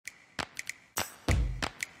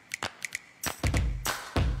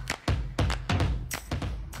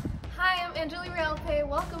Angeli Realpe,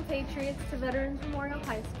 welcome Patriots to Veterans Memorial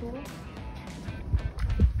High School.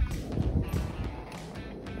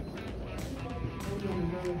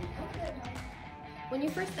 When you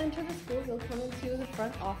first enter the school, you'll come into the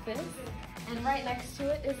front office, and right next to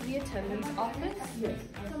it is the attendance office. Yes.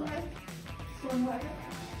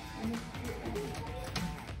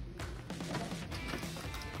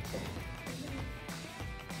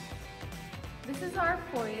 This is our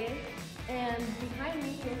foyer, and behind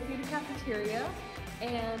me you'll see the cafeteria,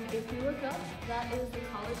 and if you look up, that is the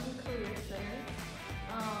College and Career Center.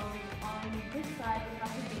 On this side we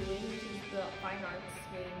have the B wing, which is the fine arts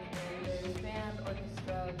wing, and there's band,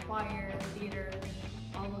 orchestra, choir, theater,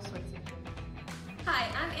 all those sorts of things. Hi,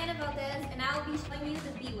 I'm Anna Valdez, and I will be showing you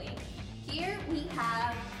the B wing. Here we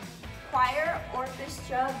have choir,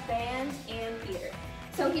 orchestra, band, and theater.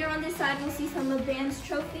 So here on this side, you'll see some of band's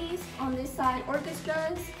trophies. On this side,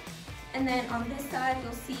 orchestras. And then on this side,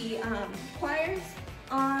 you'll see choirs.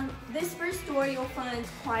 On this first door, you'll find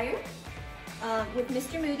choir with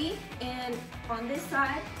Mr. Moody. And on this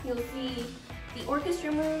side, you'll see the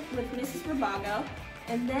orchestra room with Mrs. Rabago.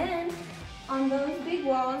 And then on those big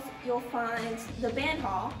walls, you'll find the band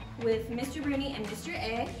hall with Mr. Rooney and Mr.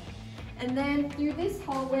 A. And then through this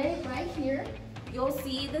hallway right here, you'll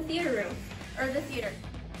see the theater room, or the theater.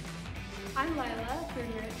 I'm Lila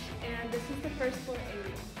Friedrich, and this is the first floor A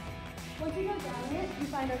room. Once you go down it, you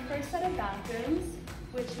find our first set of bathrooms,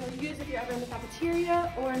 which you'll use if you're ever in the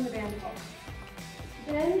cafeteria or in the band hall.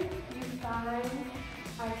 Then you find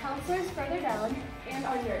our counselors further down and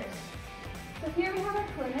our nurse. So here we have our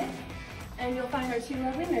clinic, and you'll find our two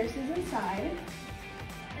lovely nurses inside.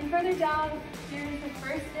 And further down, here is the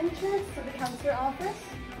first entrance to the counselor office.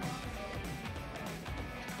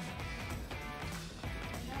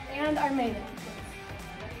 And our main entrance.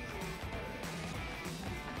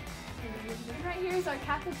 Right here is our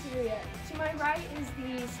cafeteria. To my right is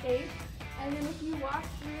the stage, and then if you walk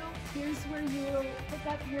through, here's where you will pick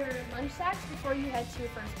up your lunch sacks before you head to your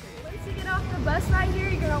first period. Once you get off the bus right here,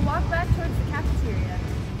 you're going to walk back towards the cafeteria.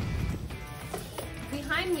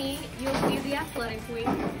 Behind me, you'll see the athletic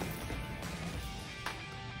wing.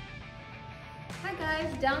 Hi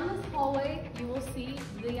guys, down this hallway you will see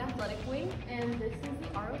the athletic wing, and this is the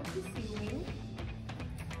ROTC wing.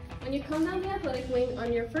 When you come down the athletic wing,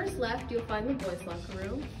 on your first left you'll find the boys locker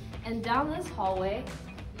room, and down this hallway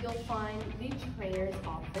you'll find the trainer's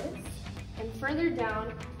office, and further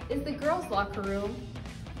down is the girls locker room,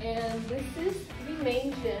 and this is the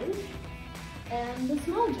main gym and the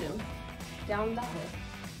small gym down that way.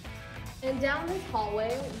 And down this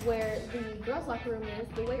hallway where the girls' locker room is,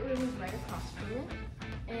 the weight room is right across from it.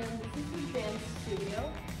 And this is the dance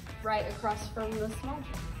studio right across from the small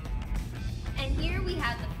gym. And here we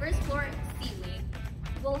have the first floor C wing.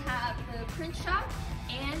 We'll have the print shop,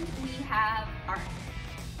 and we have art.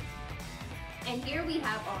 And here we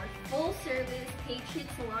have our full service Patriot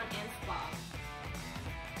Salon and Spa.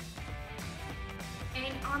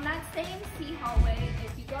 And on that same C hallway,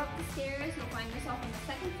 if you go up the stairs, you'll find yourself on the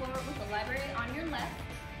second floor with a library on your left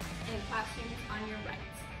and classrooms on your right.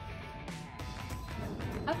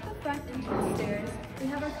 Up the front entrance stairs, we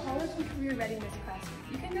have our college and career readiness classroom.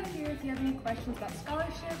 You can go here if you have any questions about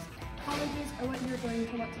scholarships, colleges, or what you're going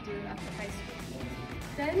to want to do after high school.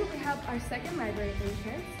 Then we have our second library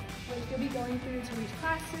entrance, which you'll be going through to reach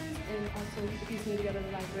classes and also if you need to go to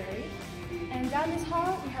the library. And down this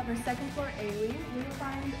hall, we have our second floor A wing, where you'll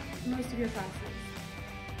find most of your classes.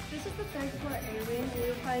 This is the third floor A wing, where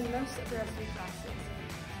you'll find most of the rest of your classes.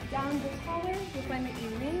 Down this hallway, you'll find the E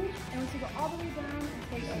wing, and once you go all the way down and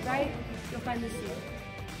take a right, you'll find the C.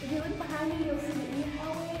 If you look behind me, you'll see the E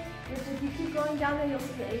hallway, which if you keep going down there, you'll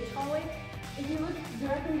see the H hallway. If you look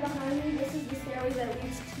directly behind me, this is the stairway that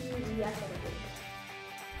leads to the athletic wing.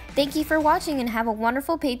 Thank you for watching and have a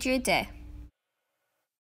wonderful Patriot Day.